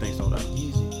 What shoes you think sold out?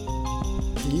 Yeezys.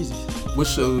 What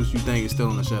shoes you think is still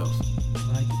on the shelves?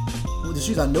 Well, the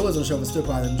shoes I know is on the shelf is still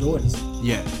probably them Jordans.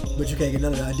 Yeah. But you can't get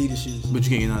none of the Adidas shoes. Which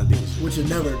would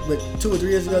never, but 2 or 3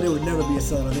 years ago, there would never be a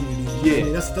sell of any Adidas. Yeah. I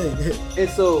mean, that's the thing. And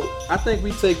so I think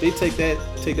they take that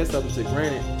stuff into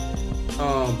granted,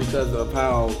 because of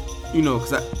how,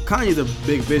 because Kanye's a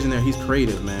big visionary. He's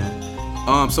creative, man.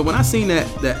 So when I seen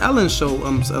that Ellen show,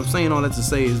 I'm saying all that to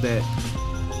say is that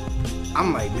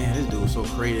I'm like, man, this dude is so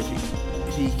creative.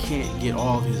 He can't get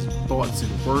all of his thoughts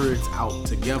and words out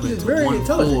together He's into very one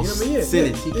intelligent, full you know what I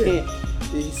mean? Yeah, sentence. yeah, He yeah. can't.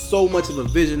 He's so much of a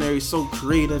visionary, so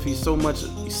creative. He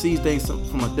sees things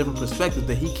from a different perspective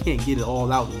that he can't get it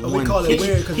all out in We one. call it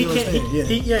weird because He you can't. understand.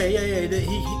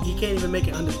 He can't even make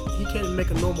it He can't even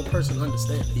make a normal person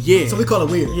understand it. Yeah. So we call it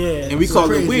weird. Yeah. And we So call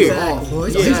it crazy. weird. Exactly. Well,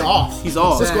 Yeah. He's off. He's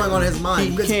off. What's going on in his mind?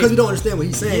 He Because can't- we don't understand what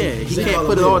he's saying. Yeah, he So we can't call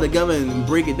put it all weird. together and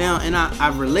break it down. And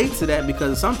I relate to that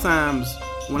because sometimes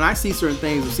when I see certain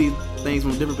things or see things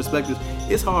from different perspectives,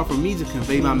 it's hard for me to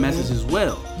convey my message as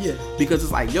well. Yeah. Because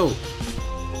it's like, yo,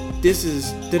 this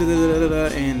is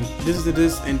da-da-da-da-da-da, and this is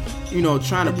this, and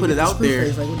trying to And put you it get the out screw there.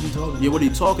 face, like, what are you talking about? Yeah, what are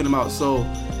you talking about? So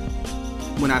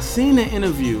when I seen the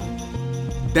interview,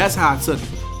 that's how I took it.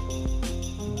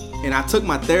 And I took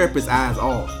my therapist's eyes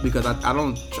off because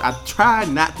I try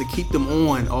not to keep them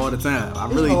on all the time. I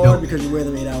really It's hard don't. because you wear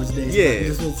them 8 hours a day. Yeah.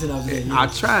 You spend 10 hours a day. I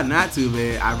try not to,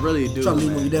 man. I really do. Try to leave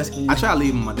them man. on your desk when you- I try to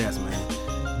leave them on my desk,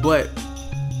 man. But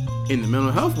in the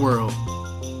mental health world,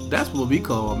 that's what we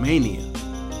call mania,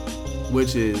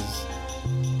 which is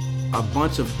a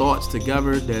bunch of thoughts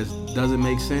together that doesn't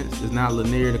make sense. It's not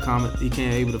linear. He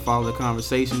can't able to follow the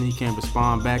conversation. He can't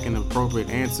respond back in the appropriate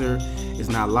answer. It's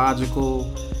not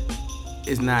logical.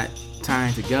 It's not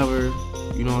tying together.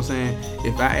 You know what I'm saying?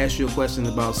 If I ask you a question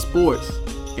about sports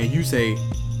and you say,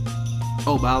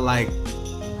 "Oh, but I like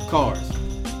cars,"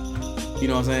 you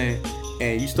know what I'm saying?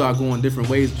 And you start going different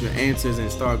ways with your answers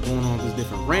and start going on these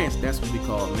different rants, that's what we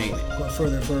call mania. Go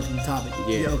further and further from the topic.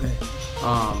 Yeah. Okay.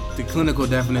 The clinical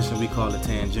definition, we call it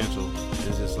tangential.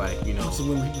 It's just like, So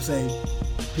when people say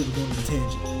people go on a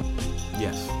tangent,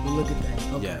 yes. we look at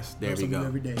that. Okay. Yes, there That's we something go.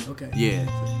 Every day. Okay.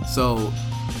 Yeah. So,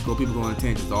 people go on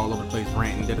tangents all over the place,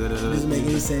 ranting. Doesn't make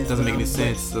any sense. Doesn't make any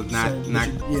sense. So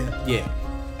yeah. Yeah.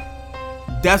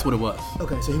 That's what it was.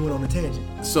 Okay, so he went on a tangent,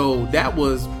 So that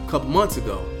was a couple months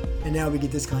ago. and now we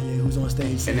get this Kanye who's on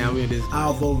stage saying, And now we're in this.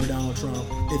 "I'll vote for Donald Trump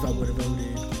if I would have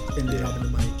voted," and then dropping the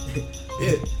mic.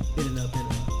 Yeah. Ending up in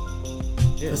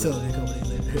Yeah. facility a couple days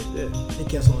later. Yeah. He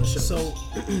kept on the show. So,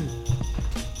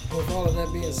 with all of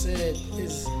that being said,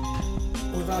 is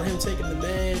without him taking the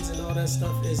meds and all that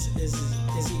stuff, is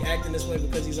he acting this way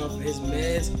because he's off of his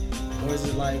meds, or is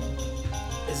it like,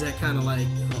 is that kind of like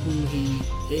who he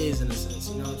is in a sense?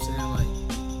 You know what I'm saying?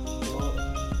 Like, well,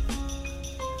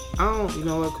 I don't, you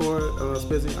know what, Corey,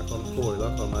 Spizzy? I call him Corey.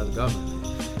 I call him as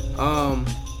government.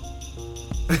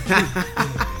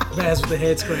 Baz with the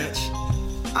head scratch.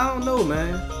 I don't know,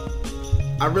 man.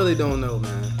 I really don't know,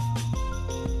 man.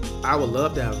 I would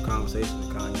love to have a conversation with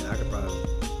Kanye. I could probably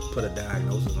put a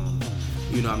diagnosis on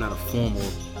him. I'm not a formal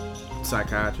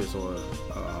psychiatrist or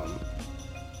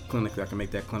clinic that can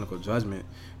make that clinical judgment,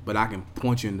 but I can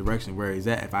point you in the direction where he's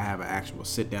at if I have an actual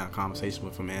sit-down conversation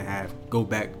with him and go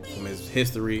back from his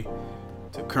history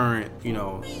to current,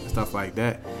 stuff like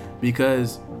that.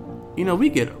 Because, we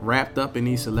get wrapped up in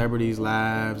these celebrities'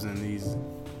 lives and these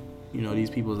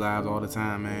people's lives all the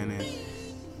time, man,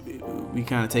 and we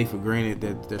kind of take for granted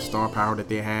that their star power that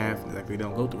they have, like they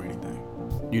don't go through anything,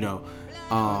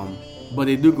 but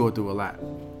they do go through a lot.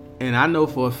 And I know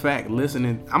for a fact,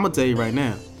 listening, I'm gonna tell you right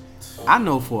now, I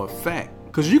know for a fact,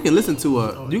 because you can listen to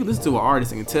an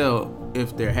artist and can tell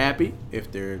if they're happy,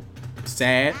 if they're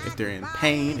sad, if they're in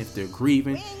pain, if they're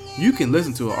grieving. You can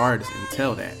listen to an artist and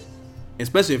tell that,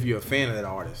 especially if you're a fan of that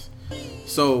artist.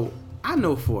 So I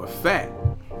know for a fact,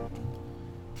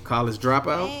 College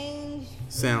Dropout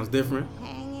sounds different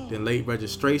than Late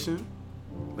Registration.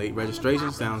 Late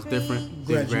Registration sounds different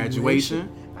than Graduation.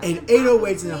 And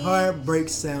 808s and Heartbreak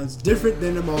sounds different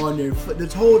than them all. And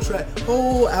this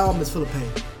whole album is full of pain.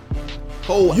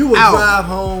 You would drive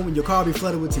home and your car be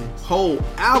flooded with tears. Whole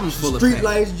album's full of Street pain.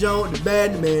 Lights, Joan, The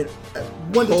Bad Man,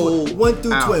 1 through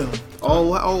 12.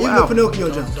 Oh, Even the Pinocchio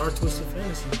Joan. Dark Twisted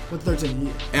Fantasy. With 13,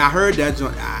 yeah. And I heard that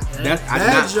joint.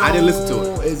 I didn't listen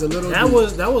to it. Is a little. That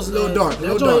was a little dark.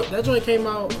 That joint came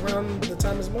out around the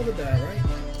time his mother died,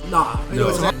 right? Nah, No, it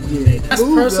was it's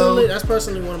yeah. That's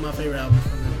personally one of my favorite albums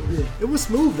from him. Yeah, it was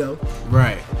smooth though.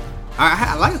 Right.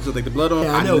 I like it. Like the blood on.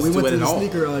 Yeah, I know. We didn't went listen to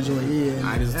to the it at all. sneaker joint. Yeah,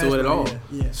 I didn't listen to it at all.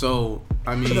 Yeah. So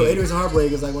I mean, I know 808s and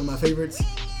Heartbreak is like one of my favorites.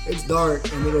 It's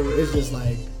dark and it's just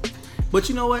like. but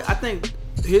you know what? I think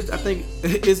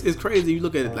it's crazy. You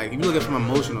look at it like if you look at it from an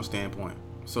emotional standpoint.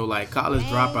 So like College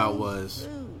Dropout was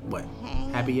what?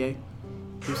 Happy Yay?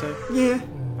 You say? Yeah.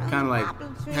 Kind of like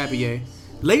Happy Yay.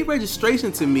 Late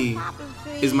Registration to me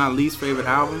is my least favorite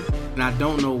album, and I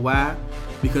don't know why.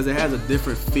 because it has a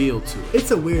different feel to it.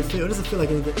 It's a weird feel. It doesn't feel like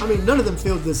anything. I mean, none of them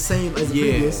feel the same as the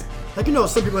previous. Like, you know,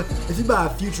 some people, if you buy a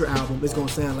Future album, it's gonna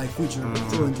sound like Future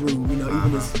through and through. You know,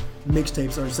 even his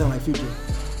mixtapes are sound like Future.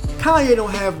 Kanye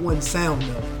don't have one sound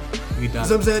though. He does.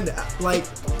 You know what I'm saying? Like,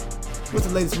 what's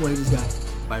the latest one he just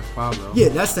got? Like Pablo. Yeah,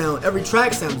 that sound. Every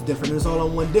track sounds different. And it's all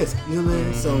on one disc. You know what I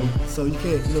mean? So you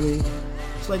can't. You know what I mean?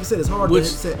 So like I said, it's hard to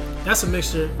set. That's a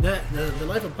mixture. That the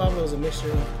Life of Pablo is a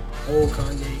mixture of old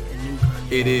Kanye and new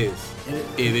Kanye. It is.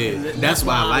 It is. That's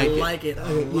why I like it.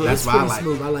 That's why I like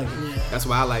it. I like it. Yeah. That's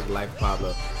why I like Life of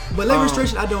Pablo. But Late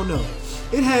Registration, I don't know.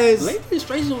 It has. Late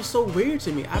Registration was so weird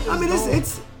to me. I mean,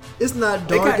 it's not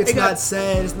dark. It's not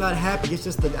sad. It's not happy. It's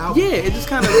just the album. Yeah, it just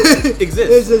kind of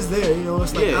exists. It's just there, you know.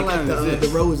 It's like Yeah, I like the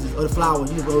roses or the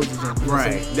flowers. The roses.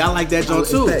 Right. I like that joint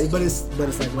too. But it's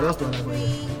like, what else do I like right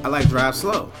here? I like Drive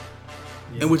Slow.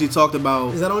 In which he talked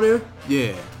about. Is that on there?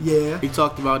 Yeah. Yeah. He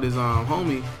talked about his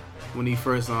homie when he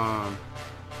first I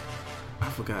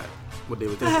forgot what they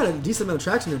were thinking. I had a decent amount of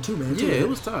traction there too, man. Yeah, it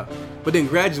was tough. But then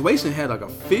Graduation had like a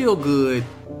feel good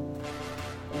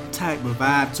type of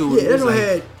vibe to it. Yeah, that one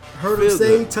had Heard Him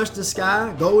Say, Touch the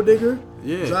Sky, Gold Digger,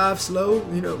 yeah, Drive Slow,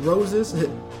 you know, Roses.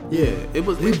 Yeah, it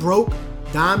was. We Broke,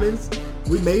 Diamonds,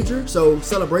 We Major, so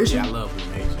Celebration. Yeah, I love We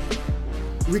Major.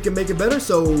 We Can Make It Better,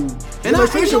 so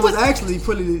Celebration was actually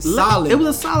pretty solid. It was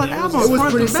a solid album. It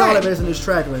was pretty solid based on this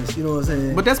track list, you know what I'm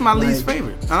saying? But that's my least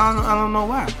favorite. I don't know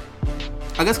why.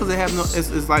 I guess because they have no.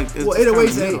 It's like. It's well,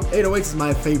 808s is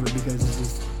my favorite because it's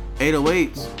just.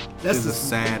 808s is a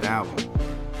sad album.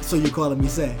 So you calling me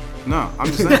sad? No, I'm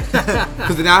just saying.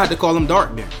 Because then I had to call him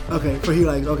dark then. Okay, for he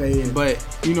like, okay, yeah. But,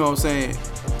 you know what I'm saying?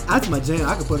 That's my jam.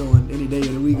 I can put on any day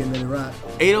of the week and let it rock.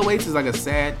 808s is like a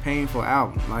sad, painful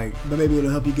album. Like, but maybe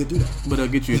it'll help you get through that. But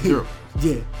it'll get you through.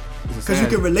 Yeah. Because you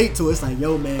can relate to it. It's like,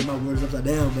 yo, man, my words upside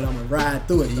down, but I'm going to ride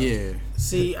through it. Though. Yeah.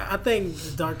 See, I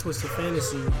think Dark Twisted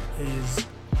Fantasy is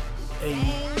a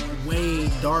way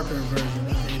darker version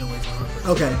of 808s Heartbreak.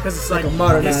 Okay. Because it's like a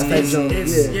modernized type zone.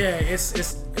 It's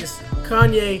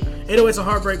Kanye. 808s of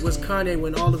Heartbreak was Kanye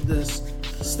when all of this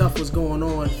stuff was going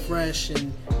on, fresh,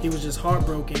 and he was just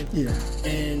heartbroken. Yeah.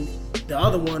 And the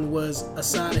other one was a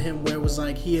side of him where it was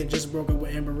like he had just broken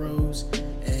with Amber Rose,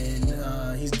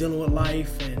 and he's dealing with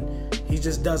life, and he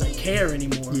just doesn't care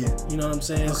anymore. Yeah. You know what I'm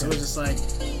saying? Okay. So it's just like,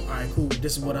 all right, cool.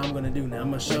 This is what I'm gonna do now. I'm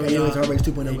gonna show you. 808s Heartbreak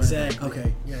 2.0. Exactly.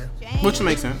 Okay. Yeah. Which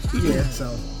makes sense. Yeah.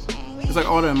 So. It's like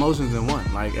all the emotions in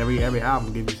one. Like every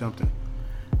album gives you something.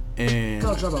 And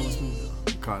College Dropout was smooth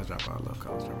though. College Dropout, I love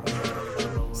College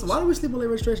Dropout. So why do we sleep on Late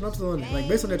Registration? I'm still on it. Like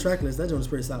based on that track list, that joint was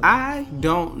pretty solid. I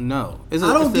don't know. I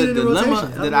don't get it in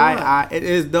rotation.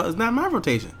 It's not my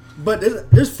rotation. But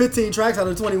there's 15 tracks out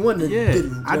of 21 that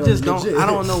didn't. I just don't. I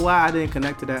don't know why I didn't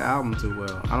connect to that album too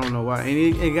well. I don't know why. And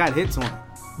it got hits on it.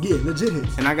 Yeah, legit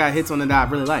hits. And I got hits on it that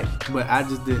I really like, but I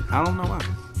just did. I don't know why.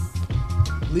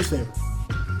 Least favorite.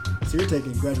 So you're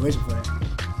taking Graduation for that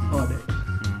all day.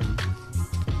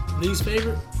 Least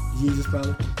favorite? Yeezus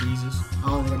probably. Yeezus. I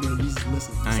don't think I gave Yeezus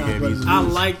listen. I ain't gave Yeezus. I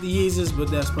like the Yeezus, but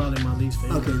that's probably my least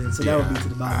favorite. Okay, then. So that would be to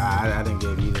the bottom. I didn't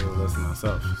give Yeezus a listen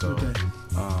myself. So. Okay.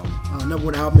 Number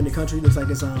one album in the country looks like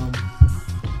it's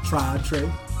Tribe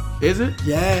Trey. Is it?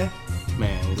 Yeah.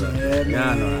 Man, man.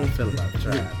 I know how I feel about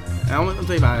Tribe, man. I'm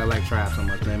tell you why I like Tribe so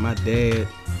much, man. My dad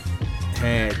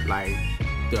had like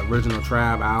the original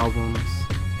Tribe albums,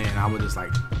 and I would just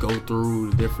like go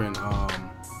through the different.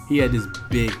 He had this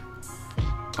big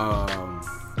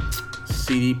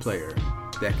CD player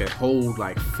that could hold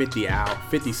like 50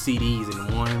 CDs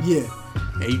in one. Yeah.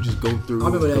 And you just go through,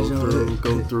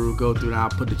 go through. And I'll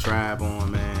put the Tribe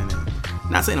on, man. And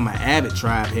not saying I'm an avid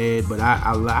Tribe head, but I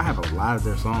have a lot of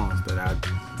their songs that I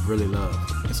really love.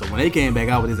 And so when they came back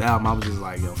out with this album, I was just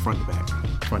like, yo, front to back,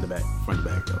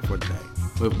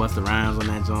 with Busta Rhymes on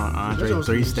that joint, Andre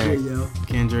 3 Stack,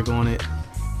 Kendrick on it.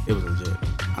 It was legit.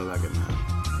 I like it, man.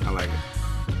 I like it.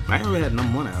 I ain't really had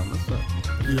number one album. That's up.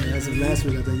 Yeah, that's last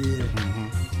week I think. Yeah. Mm-hmm.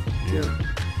 Yeah.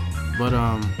 But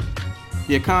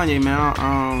Kanye, man.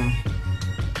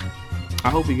 I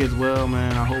hope he gets well,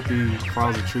 man. I hope he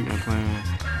follows the treatment plans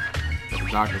that the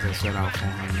doctors have set out for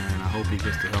him, man. I hope he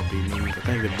gets the help he needs. I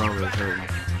think his brother is hurting.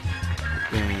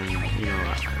 And, you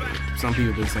know, some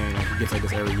people have been saying like he gets like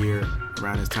this every year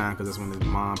around this time because that's when his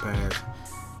mom passed.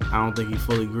 I don't think he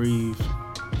fully grieved.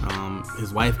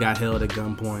 His wife got held at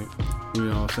gunpoint. You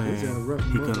know what I'm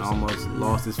saying? He couldn't almost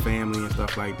lost his family and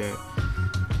stuff like that.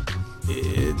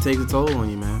 It takes a toll on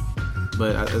you, man.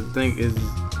 But I think it's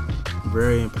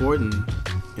very important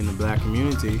in the black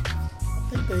community.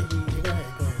 I think that go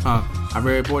ahead.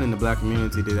 Very important in the black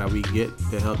community that we get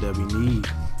the help that we need.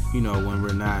 You know, when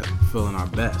we're not feeling our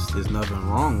best. There's nothing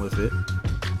wrong with it.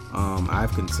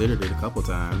 I've considered it a couple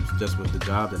times just with the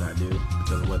job that I do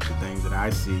because of what the things that I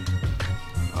see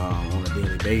on a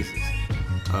daily basis.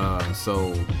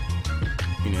 So,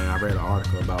 you know, I read an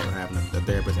article about having a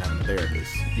therapist having a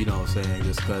therapist. You know what I'm saying?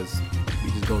 Just because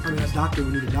you just go through. I mean, a doctor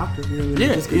will need a doctor. You know what I mean?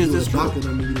 Yeah, just because you're a true. doctor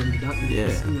don't mean you don't need a doctor.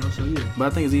 Yeah. You know, so yeah. But I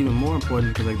think it's even more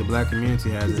important because like the black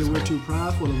community has Is this it we're whole too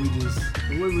prideful, or we just?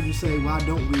 What would you say? Why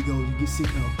don't we go get seek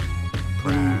help?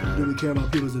 Pride. Do we care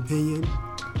about people's opinion?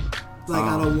 Like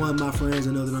I don't want my friends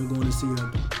to know that I'm going to see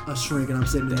a shrink and I'm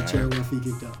sitting in a chair with my feet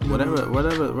kicked up. You know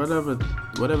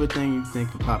whatever thing you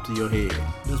think could pop to your head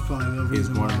that's probably the is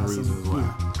reason one of the why. reasons So, why.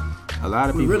 yeah. A lot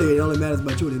of But people. really, it only matters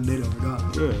about you at the end of the day, though,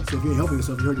 regardless. Yeah. So if you ain't helping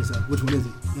yourself, you hurt yourself. Which one is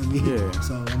it? You know what I mean? Yeah.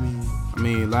 So I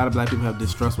mean, a lot of black people have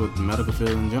distrust with the medical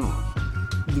field in general.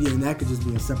 yeah, and that could just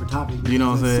be a separate topic. You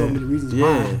know what I'm There's saying? So many reasons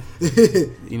Yeah.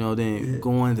 why. You know, then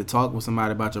going to talk with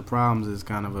somebody about your problems is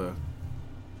kind of a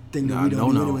Thing that Nah, we don't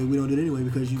do no. anyway. We don't do it anyway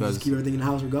because you 'Cause- just keep everything in the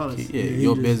house regardless. yeah, You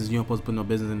your just- business. You don't supposed to put no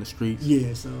business in the streets.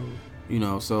 Yeah, so You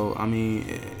know, so I mean,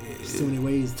 too many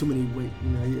ways, too many ways. You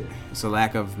know, yeah. it's a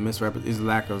lack of it's a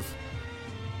lack of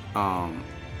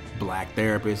black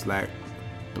therapists, black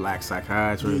Yeah,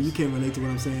 psychiatrists. you can't relate to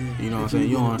what I'm saying. You know what I'm If saying?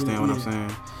 You don't yeah, understand what I'm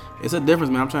saying. It's a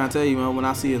difference, man. I'm trying to tell you, man. When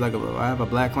I see it, I have a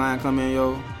black client come in,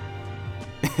 yo.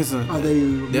 It's Are they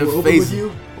their more open face with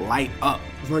you light up.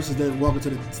 versus them walking to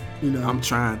the, you know? I'm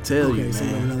trying to tell Okay, you, so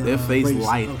man. another, Their face race.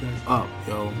 light Okay. up,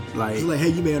 yo. Like, It's like, hey,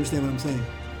 you may understand what I'm saying.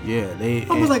 yeah, they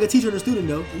Almost like a teacher and a student,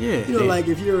 though. Yeah, You know, they- like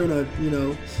if you're in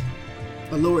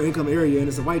a lower income area and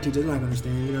it's a white teacher, they're not gonna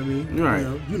understand. You know what I mean? Right. You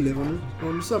know, you live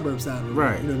on the suburb side of it.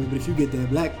 Right. You know what I mean? But if you get that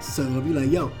black sub, you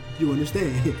like, yo, you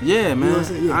understand. yeah, You know man. what I'm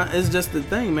saying? Yeah. It's just the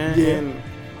thing, man. Yeah. And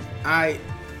I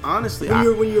honestly,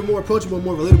 When you're more approachable,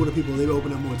 more relatable to people, they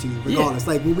open up more to you, regardless.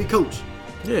 Like when we coach,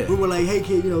 yeah. we were like, hey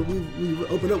kid, you know, we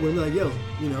open up with them like, yo,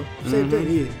 you know, same Mhm. thing.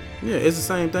 Yeah. Yeah, it's the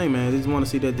same thing, man. They just want to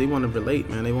see that they want to relate,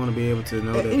 man. They want to be able to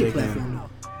know At that any they platform, can. though.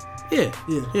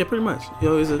 Yeah, pretty much.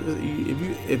 Yo,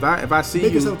 if I see Make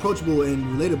you, yourself approachable and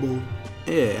relatable.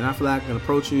 yeah, and I feel like I can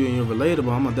approach you and you're relatable,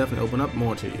 I'm gonna definitely open up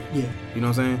more to you. Yeah. You know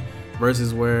what I'm saying?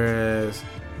 Versus whereas,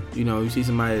 you know, you see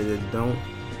somebody that don't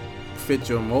fit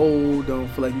your mold, don't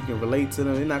feel like you can relate to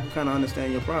them, they're not gonna kind of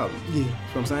understand your problem. Yeah. You know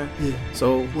what I'm saying? Yeah.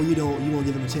 So Well, you won't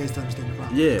give them a chance to understand your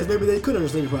problems. Yeah. Because maybe they could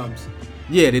understand your problems.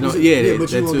 yeah, they don't. Yeah,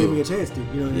 but you that won't give too. me a chance to. You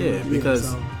know what I Yeah, mean? because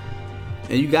so,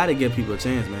 And you got to give people a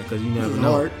chance, man, because you never it's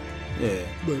know. hard, Yeah.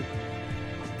 but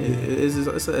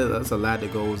It's a lot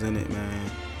that goes in it,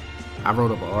 man. I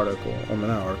wrote up an article, not an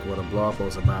article, but a blog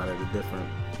post about it.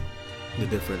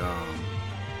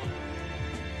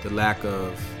 The lack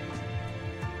of,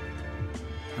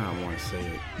 I don't want to say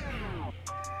it.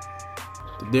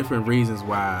 The different reasons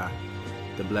why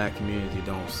the black community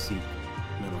don't seek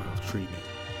mental health treatment,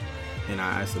 and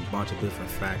it's a bunch of different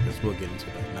factors. We'll get into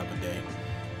that another day,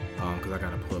 because I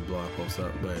gotta put a blog post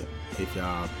up. But if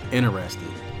y'all interested,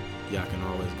 y'all can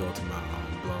always go to my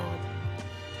blog.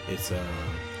 It's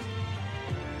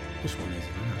which one is it?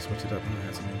 I gotta switch it up. I don't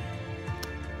have so many.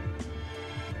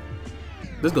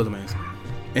 Let's go to my Instagram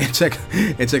and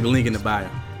check the link in the bio.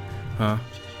 Huh?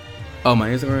 Oh, my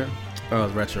Instagram? Oh,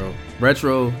 it's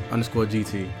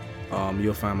retro_GT.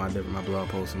 You'll find my blog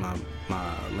post and my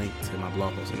link to my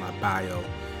blog post in my bio,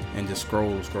 and just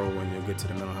scroll and you'll get to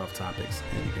the mental health topics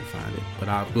and you can find it.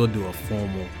 But we'll do a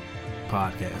formal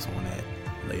podcast on that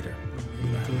later.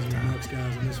 Next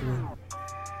guys on this one.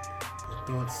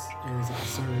 Thoughts, areas of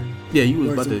concern. Yeah,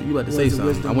 you about to say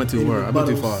something. I went too far. I went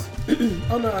too far.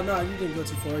 Oh no, you didn't go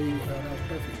too far. That was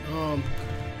perfect.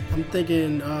 I'm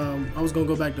thinking I was gonna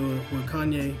go back to with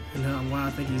Kanye and why I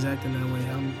think he's acting that way.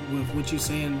 With what you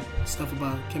saying, stuff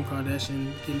about Kim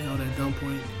Kardashian getting held at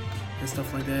gunpoint and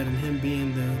stuff like that, and him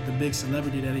being the big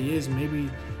celebrity that he is.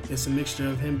 Maybe it's a mixture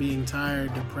of him being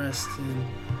tired, depressed,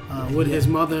 and with his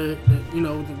mother,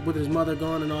 with his mother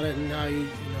gone and all that, and how he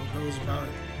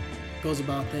goes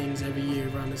about things every year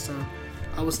around this time.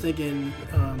 I was thinking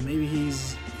maybe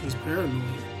he's paranoid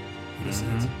in a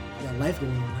sense. He got life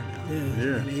going on right now.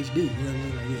 Yeah. And HD, you know what I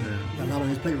mean? Like, yeah. Got a lot on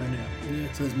his plate right now.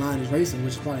 Yeah. So his mind is racing,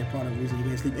 which is probably part of the reason he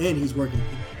can't sleep. And he's working.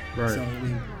 Right. So, I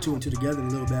mean, two and two together in a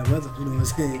little bad weather. You know what I'm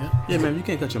saying? Yeah, man, you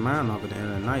can't cut your mind off at the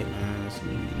end of the night, man.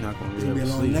 You're not gonna It's be going to able be a to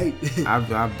long sleep. night. I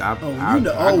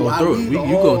go through it. You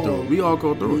go through it. We all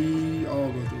go through it. We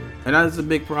all go through it. And that's a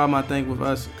big problem, I think, with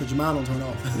us. Because your mind don't turn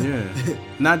off. Yeah.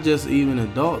 Not just even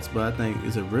adults, but I think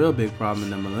it's a real big problem in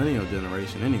the millennial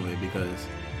generation anyway, because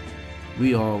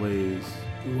we always...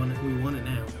 We want it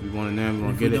now. We want it now, we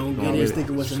want If to get we it. don't we get wanna And it, just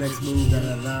thinking what's the next move,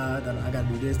 I gotta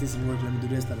do this is work, let me do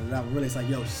this, But really it's like,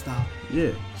 yo, stop.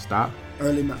 Yeah, stop.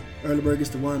 Early bird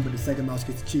gets the worm, but the second mouse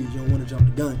gets the cheese. You don't want to jump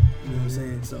the gun. You know what I'm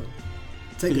saying? So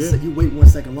you wait 1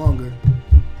 second longer.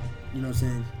 You know what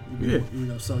I'm saying? You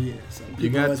know, so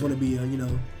people always want to be,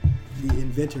 the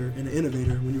inventor and the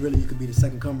innovator when you could be the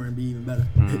second comer and be even better.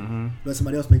 Let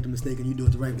somebody else make the mistake and you do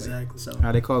it the right way. So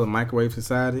how they call it, microwave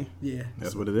society? Yeah.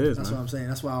 That's what it is. That's what I'm saying.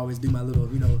 That's why I always do my little,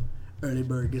 early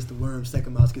bird gets the worm,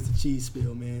 second mouse gets the cheese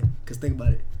spill, man. Because think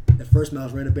about it. That first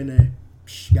mouse ran up in there,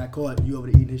 got caught, you over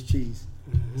there eating his cheese.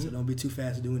 So don't be too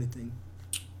fast to do anything.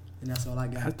 And that's all I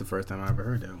got. That's the first time I ever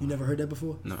heard that one. You never heard that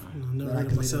before? No. Never I heard can it lay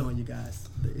that myself. on you guys.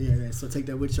 Yeah, so take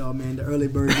that with y'all, man. The early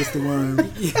bird gets the worm,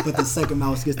 but the second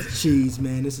mouse gets the cheese,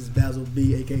 man. This is Basil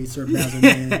B, a.k.a. Sir Basil,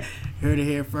 man. Heard it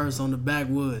here first on the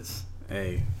Backwoods.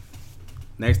 Hey,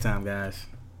 next time, guys.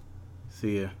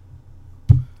 See ya.